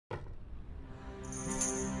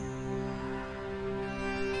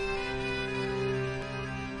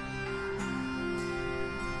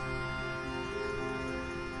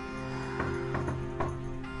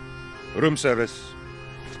Room service.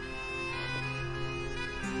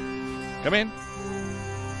 Come in.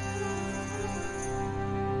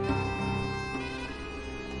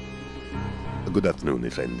 Good afternoon,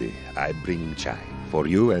 Effendi. I bring chai for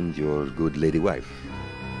you and your good lady wife.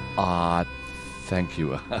 Thank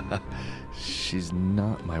you. She's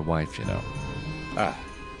not my wife, you know. Ah,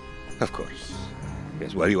 of course.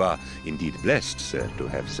 Yes, well, you are indeed blessed, sir, to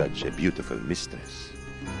have such a beautiful mistress.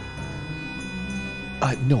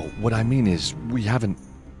 No, what I mean is, we haven't...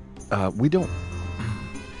 we don't...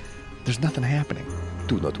 There's nothing happening.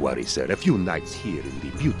 Do not worry, sir. A few nights here in the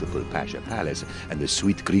beautiful Pasha Palace, and the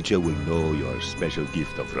sweet creature will know your special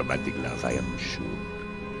gift of romantic love, I am sure.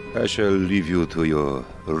 I shall leave you to your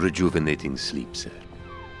rejuvenating sleep, sir.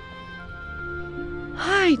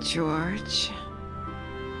 Hi, George.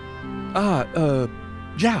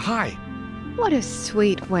 Yeah, hi. What a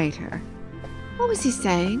sweet waiter. What was he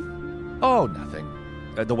saying? Oh, nothing.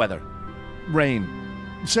 The weather. Rain.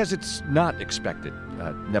 Says it's not expected.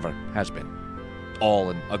 Never has been. All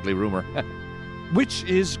an ugly rumor. Which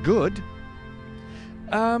is good.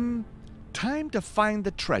 Time to find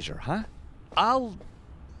the treasure, huh? I'll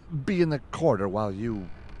be in the corridor while you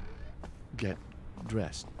get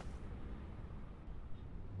dressed.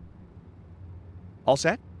 All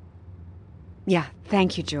set? Yeah,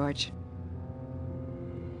 thank you, George.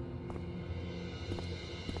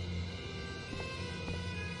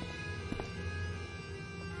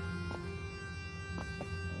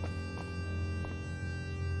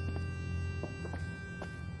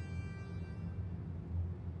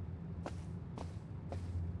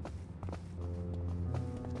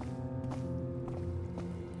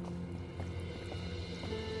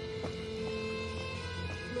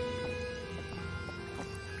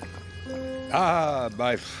 Ah,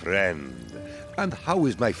 my friend. And how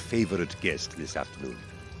is my favorite guest this afternoon?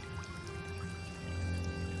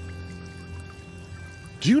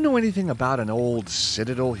 Do you know anything about an old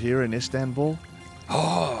citadel here in Istanbul?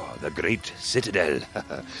 Oh, the great citadel.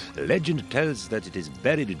 Legend tells that it is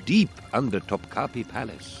buried deep under Topkapi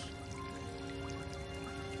Palace.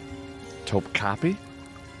 Topkapi?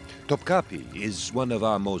 Topkapi is one of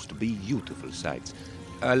our most beautiful sights.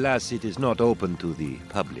 Alas, it is not open to the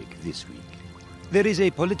public this week. There is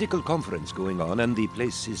a political conference going on, and the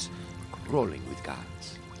place is crawling with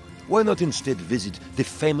guards. Why not instead visit the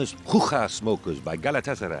famous hookah smokers by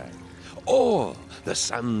Galatasaray? Or the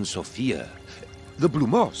San Sofia, the Blue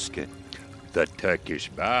Mosque, the Turkish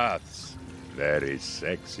baths. Very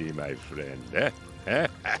sexy, my friend. Eh?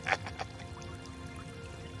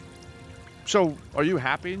 So, are you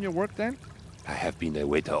happy in your work then? I have been a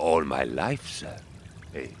waiter all my life, sir.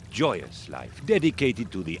 A joyous life,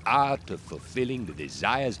 dedicated to the art of fulfilling the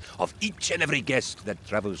desires of each and every guest that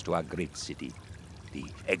travels to our great city. The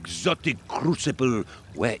exotic crucible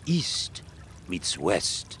where East meets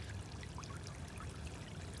West.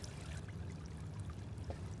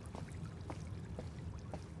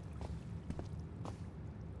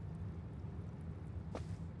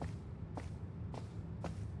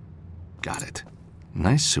 Got it.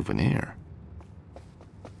 Nice souvenir.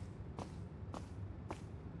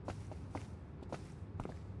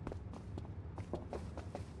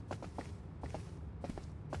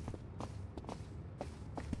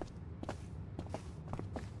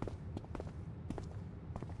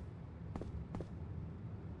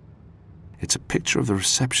 It's a picture of the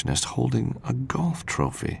receptionist holding a golf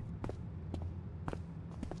trophy.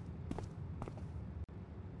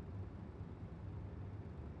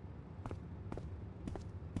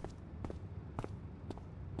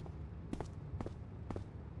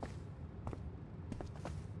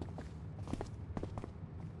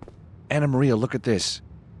 Anna Maria, look at this.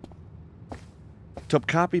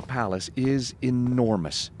 Topkapi Palace is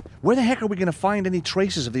enormous. Where the heck are we going to find any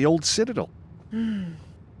traces of the old citadel?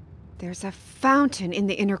 There's a fountain in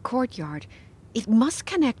the inner courtyard. It must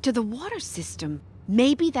connect to the water system.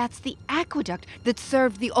 Maybe that's the aqueduct that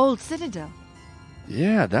served the old citadel.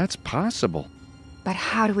 Yeah, that's possible. But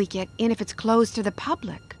how do we get in if it's closed to the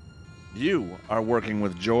public? You are working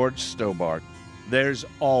with George Stobart. There's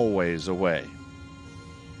always a way.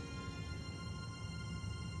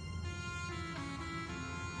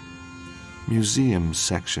 Museum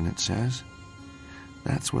section, it says.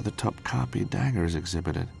 That's where the Topkapi dagger is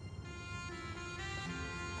exhibited.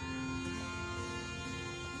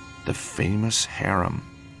 The famous harem.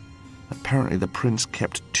 Apparently the prince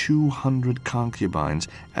kept 200 concubines,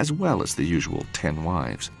 as well as the usual 10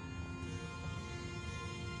 wives.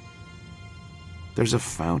 There's a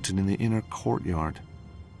fountain in the inner courtyard.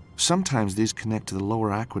 Sometimes these connect to the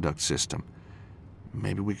lower aqueduct system.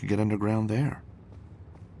 Maybe we could get underground there.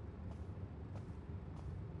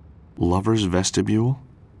 Lover's vestibule?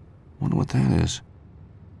 Wonder what that is.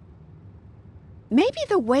 Maybe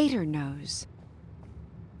the waiter knows.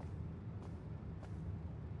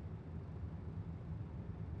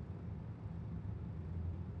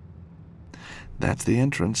 That's the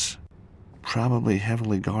entrance. Probably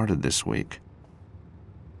heavily guarded this week.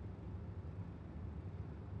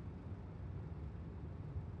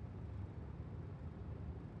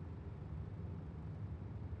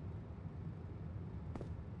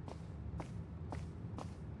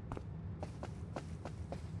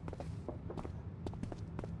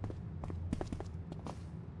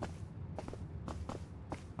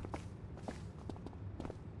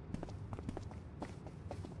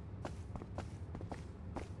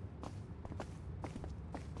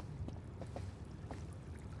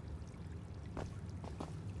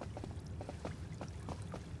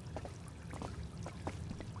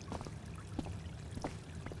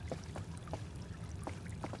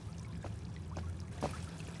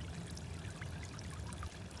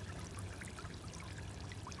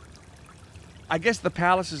 I guess the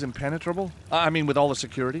palace is impenetrable? I mean, with all the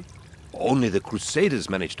security? Only the Crusaders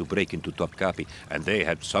managed to break into Topkapi, and they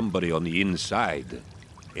had somebody on the inside.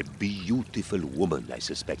 A beautiful woman, I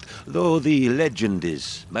suspect, though the legend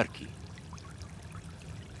is murky.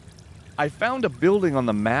 I found a building on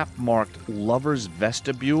the map marked Lover's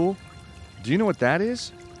Vestibule. Do you know what that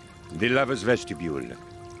is? The Lover's Vestibule.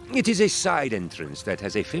 It is a side entrance that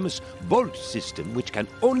has a famous bolt system which can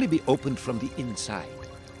only be opened from the inside.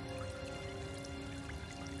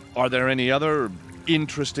 Are there any other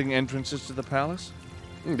interesting entrances to the palace?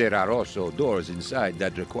 There are also doors inside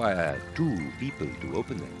that require 2 people to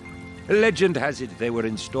open them. Legend has it they were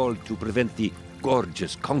installed to prevent the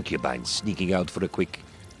gorgeous concubines sneaking out for a quick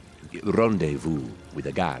rendezvous with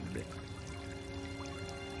a guard.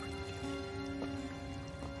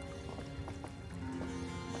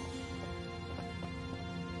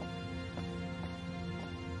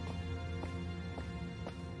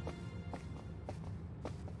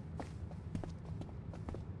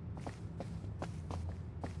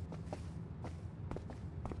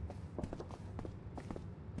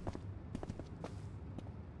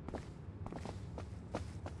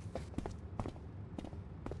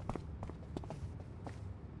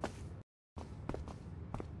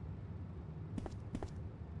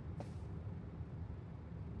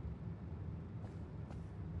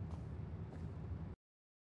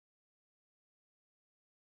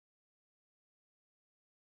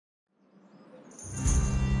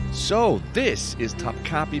 So, this is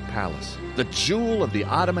Topkapi Palace, the jewel of the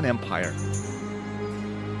Ottoman Empire.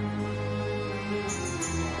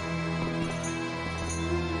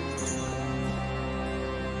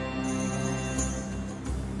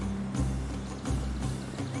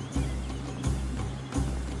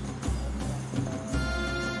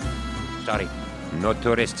 Sorry, no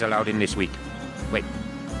tourists allowed in this week. Wait,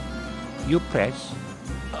 you press?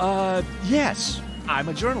 Yes, I'm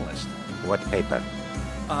a journalist. What paper?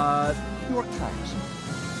 New York Times.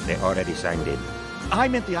 They already signed in. I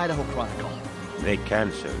meant the Idaho Chronicle. They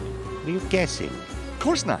cancelled. Are you guessing? Of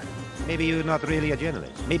course not. Maybe you're not really a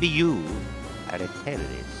journalist. Maybe you are a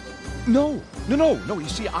terrorist. No. You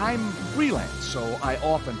see, I'm freelance, so I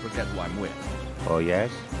often forget who I'm with. Oh, yes?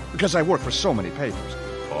 Because I work for so many papers.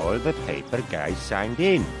 All the paper guys signed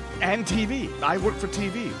in. And TV. I work for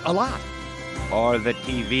TV. A lot. All the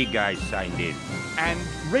TV guys signed in. And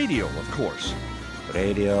radio, of course.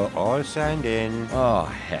 Radio all signed in. Oh,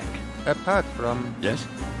 heck. Apart from... Yes?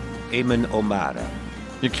 Eamon O'Mara.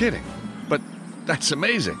 You're kidding. But that's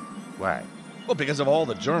amazing. Why? Well, because of all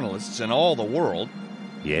the journalists in all the world,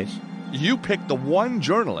 Yes? you picked the one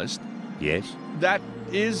journalist Yes? that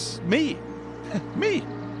is me. Me.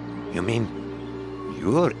 You mean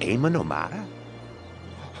you're Eamon O'Mara?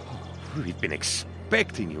 We've been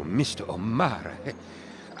expecting you, Mr. O'Mara.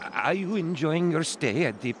 Are you enjoying your stay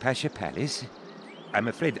at the Pasha Palace? I'm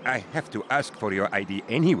afraid I have to ask for your ID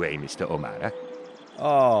anyway, Mr. O'Mara.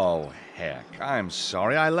 Oh, heck. I'm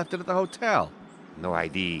sorry. I left it at the hotel. No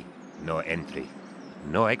ID, no entry,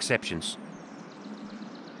 no exceptions.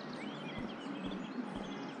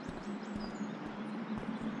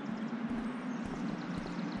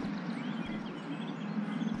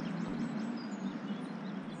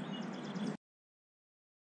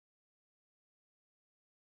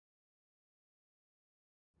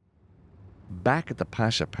 Back at the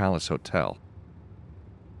Pasha Palace Hotel.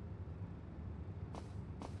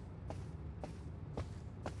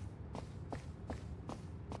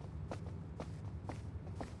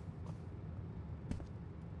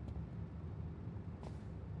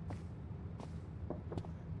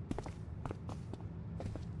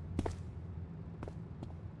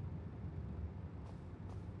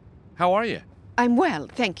 How are you? I'm well,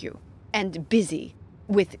 thank you. And busy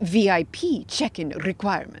with VIP check-in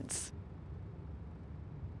requirements.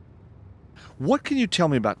 What can you tell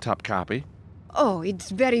me about Top Copy? Oh, it's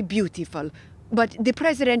very beautiful. But the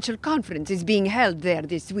presidential conference is being held there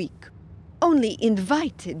this week. Only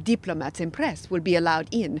invited diplomats and press will be allowed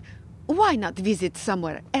in. Why not visit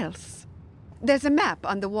somewhere else? There's a map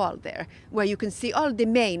on the wall there, where you can see all the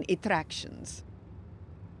main attractions.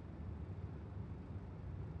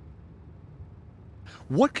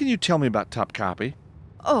 What can you tell me about Top Copy?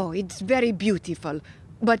 Oh, it's very beautiful.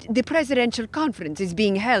 But the presidential conference is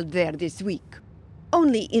being held there this week.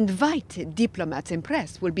 Only invited diplomats and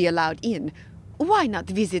press will be allowed in. Why not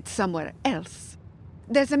visit somewhere else?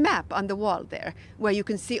 There's a map on the wall there, where you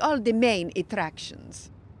can see all the main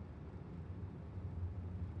attractions.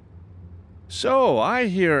 So, I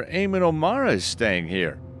hear Eamon O'Mara is staying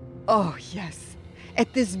here. Oh, yes.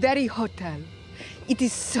 At this very hotel. It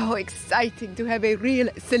is so exciting to have a real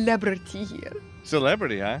celebrity here.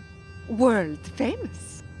 Celebrity, huh? World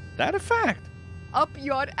famous. That a fact? Up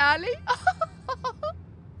your alley?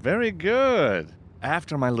 Very good.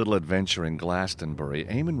 After my little adventure in Glastonbury,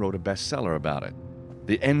 Eamon wrote a bestseller about it.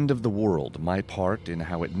 The End of the World, my part in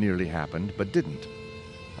how it nearly happened, but didn't.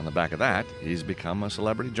 On the back of that, he's become a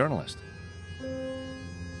celebrity journalist.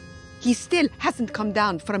 He still hasn't come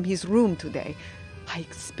down from his room today. I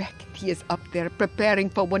expect he is up there preparing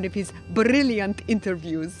for one of his brilliant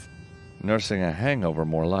interviews. Nursing a hangover,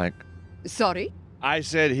 more like. Sorry? I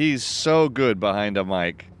said he's so good behind a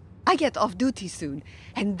mic. I get off duty soon,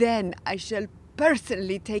 and then I shall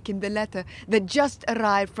personally take him the letter that just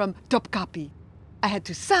arrived from Top Copy. I had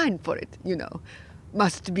to sign for it, you know.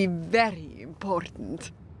 Must be very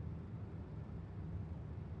important.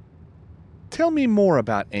 Tell me more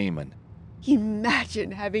about Eamon.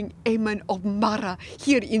 Imagine having Eamon O'Mara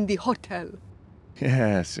here in the hotel.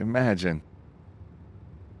 Yes, imagine.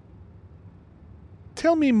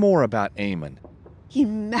 Tell me more about Eamon.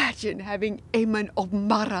 Imagine having Eamon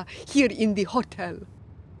O'Mara here in the hotel.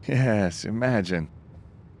 Yes, imagine.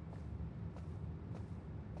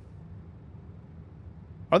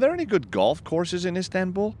 Are there any good golf courses in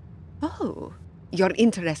Istanbul? Oh, you're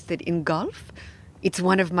interested in golf? It's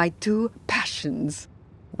one of my two passions.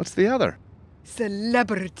 What's the other?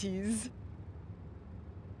 Celebrities.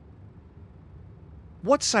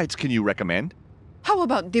 What sites can you recommend? How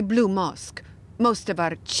about the Blue Mosque? Most of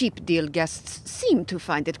our cheap deal guests seem to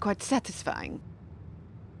find it quite satisfying.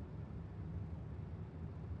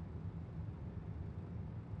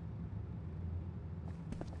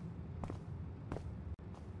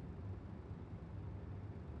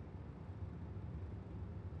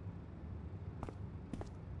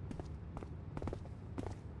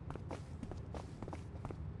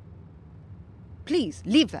 Please,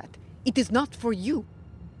 leave that. It is not for you.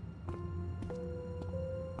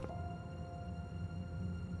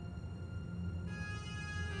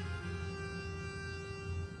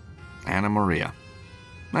 Anna Maria.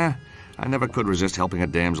 I never could resist helping a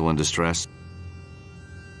damsel in distress.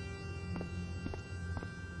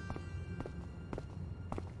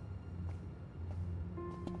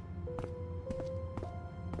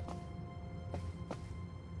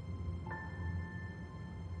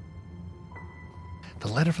 The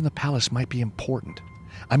letter from the palace might be important.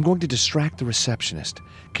 I'm going to distract the receptionist.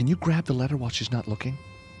 Can you grab the letter while she's not looking?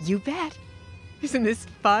 You bet. Isn't this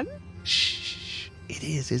fun? Shh. It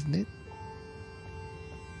is, isn't it?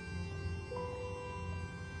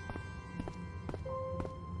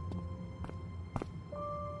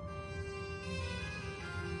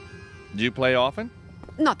 Do you play often?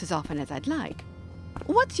 Not as often as I'd like.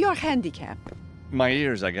 What's your handicap? My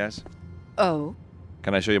ears, I guess. Oh,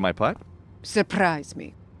 Can I show you my putt? surprise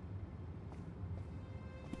me.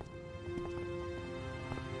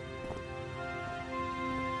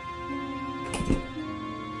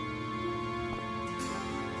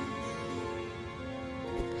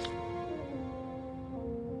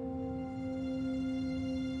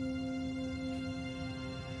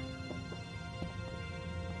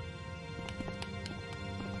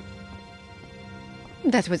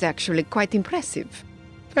 That was actually quite impressive.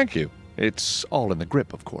 Thank you. It's all in the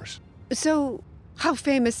grip, of course. So, how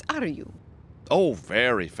famous are you? Oh,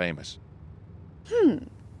 very famous.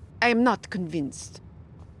 I am not convinced.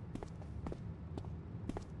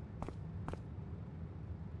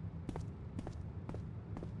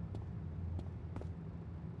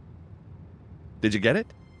 Did you get it?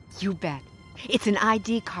 You bet. It's an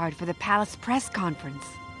ID card for the palace press conference.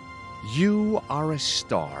 You are a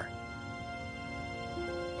star.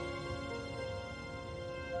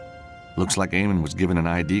 Looks like Eamon was given an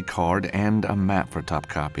ID card and a map for Top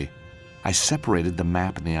Copy. I separated the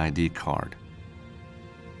map and the ID card.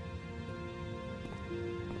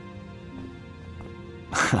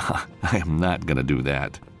 I am not going to do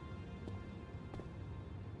that.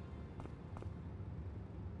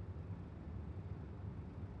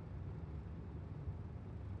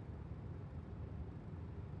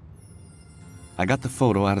 I got the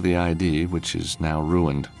photo out of the ID, which is now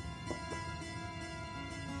ruined.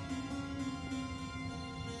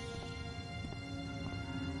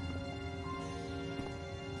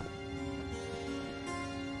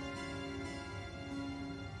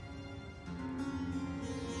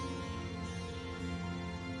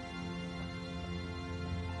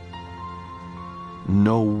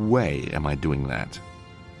 No way am I doing that.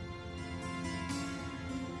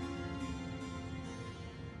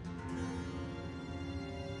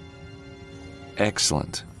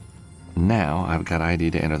 Excellent. Now I've got ID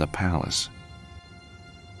to enter the palace.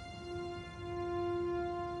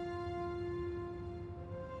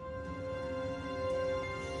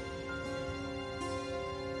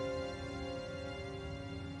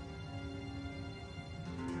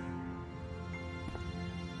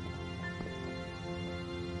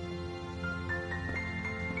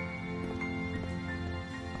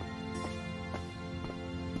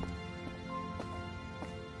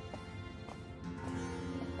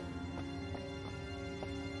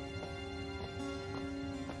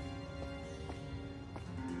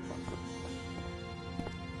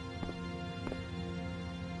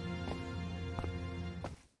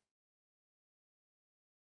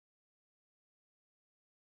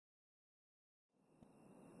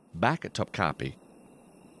 Back at Topkapi,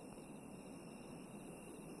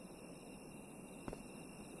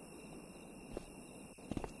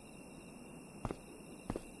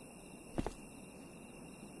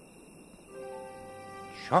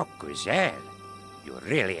 Shok-Guzel, you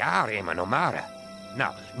really are Eamon O'Mara.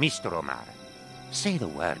 Now, Mr. O'Mara, say the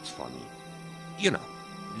words for me. You know,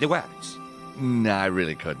 the words. nah, I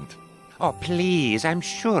really couldn't. Oh, please, I'm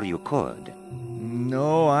sure you could.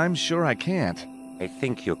 No, I'm sure I can't. I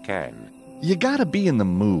think you can. You gotta be in the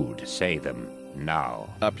mood. Say them now.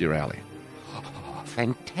 Up your alley. Oh,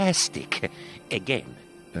 fantastic. Again.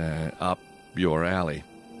 Up your alley.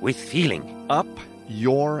 With feeling. Up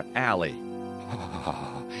your alley.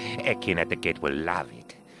 Oh, Ekin at the gate will love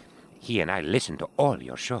it. He and I listen to all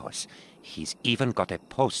your shows. He's even got a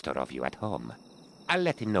poster of you at home. I'll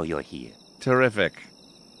let him know you're here. Terrific.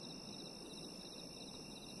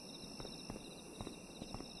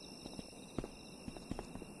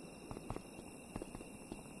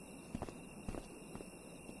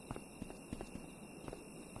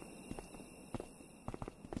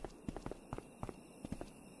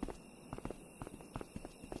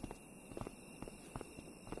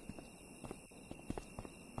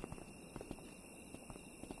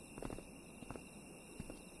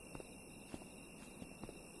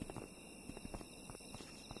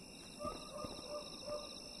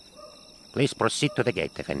 Please proceed to the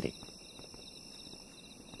gate, Effendi.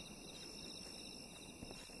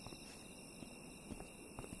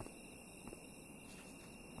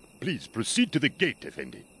 Please proceed to the gate,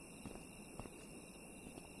 Effendi.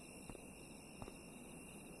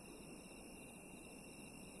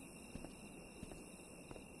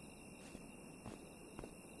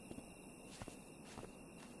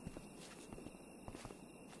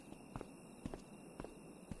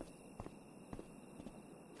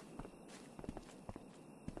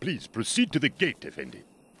 Please proceed to the gate, Effendi.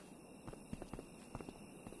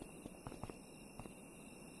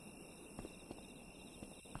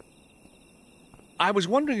 I was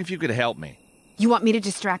wondering if you could help me. You want me to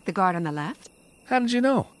distract the guard on the left? How did you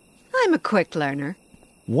know? I'm a quick learner.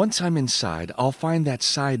 Once I'm inside, I'll find that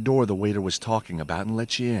side door the waiter was talking about and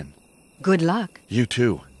let you in. Good luck. You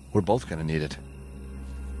too. We're both gonna need it.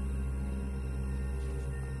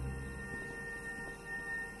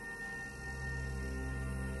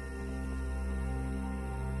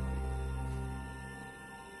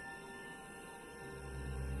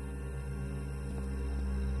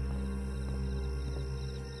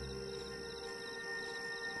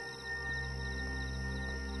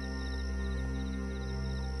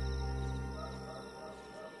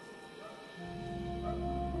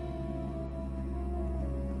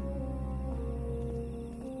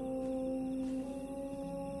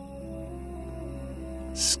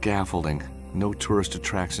 Scaffolding. No tourist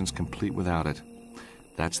attractions complete without it.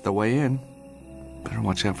 That's the way in. Better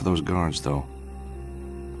watch out for those guards, though.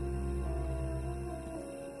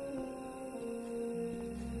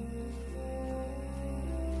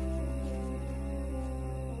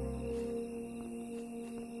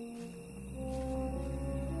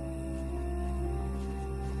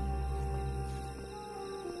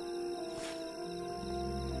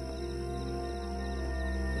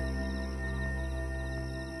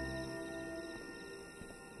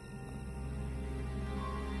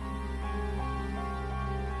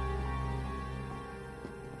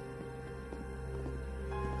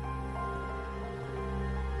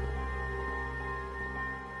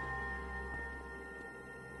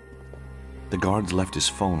 The guards left his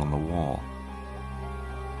phone on the wall.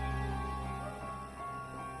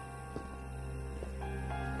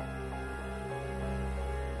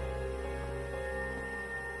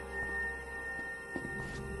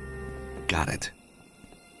 Got it.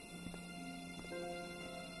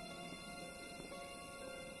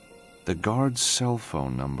 The guard's cell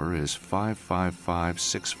phone number is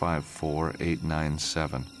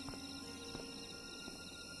 555-654-897.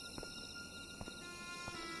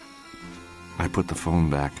 I put the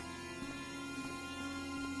phone back.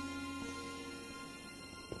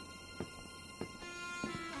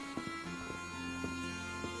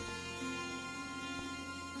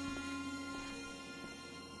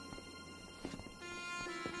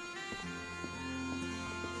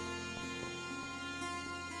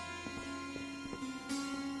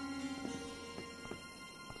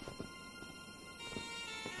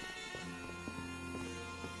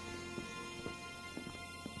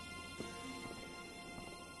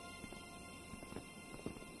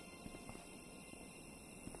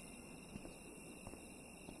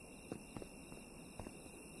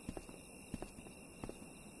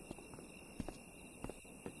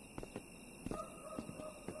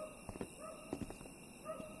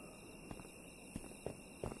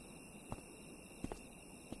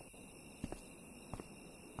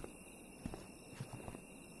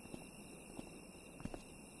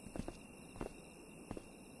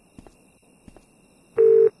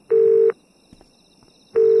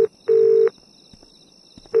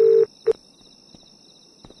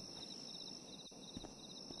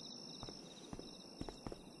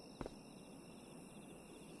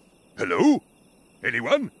 Hello?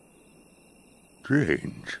 Anyone?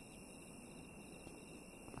 Strange.